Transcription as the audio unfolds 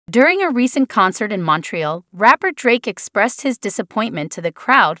During a recent concert in Montreal, rapper Drake expressed his disappointment to the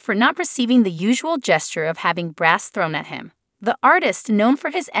crowd for not receiving the usual gesture of having brass thrown at him. The artist, known for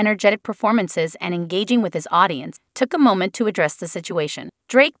his energetic performances and engaging with his audience, took a moment to address the situation.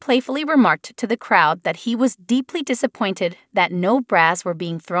 Drake playfully remarked to the crowd that he was deeply disappointed that no brass were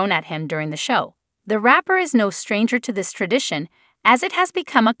being thrown at him during the show. The rapper is no stranger to this tradition, as it has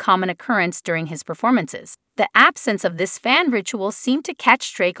become a common occurrence during his performances. The absence of this fan ritual seemed to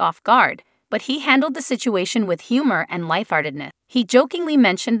catch Drake off guard, but he handled the situation with humor and lightheartedness. He jokingly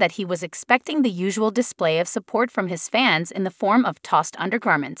mentioned that he was expecting the usual display of support from his fans in the form of tossed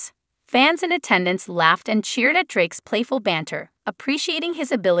undergarments. Fans in attendance laughed and cheered at Drake's playful banter, appreciating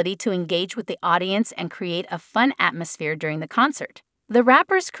his ability to engage with the audience and create a fun atmosphere during the concert. The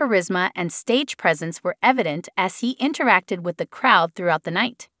rapper's charisma and stage presence were evident as he interacted with the crowd throughout the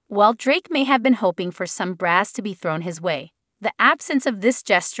night. While Drake may have been hoping for some brass to be thrown his way, the absence of this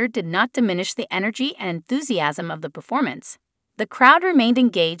gesture did not diminish the energy and enthusiasm of the performance. The crowd remained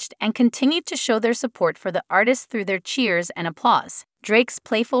engaged and continued to show their support for the artist through their cheers and applause. Drake's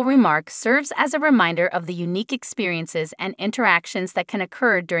playful remark serves as a reminder of the unique experiences and interactions that can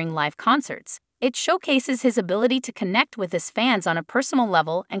occur during live concerts. It showcases his ability to connect with his fans on a personal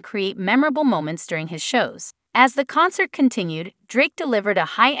level and create memorable moments during his shows. As the concert continued, Drake delivered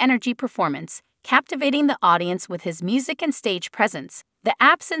a high-energy performance, captivating the audience with his music and stage presence. The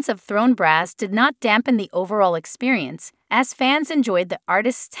absence of thrown brass did not dampen the overall experience, as fans enjoyed the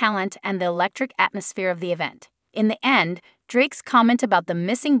artist's talent and the electric atmosphere of the event. In the end, Drake's comment about the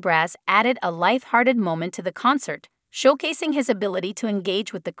missing brass added a lighthearted moment to the concert, showcasing his ability to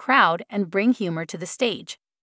engage with the crowd and bring humor to the stage.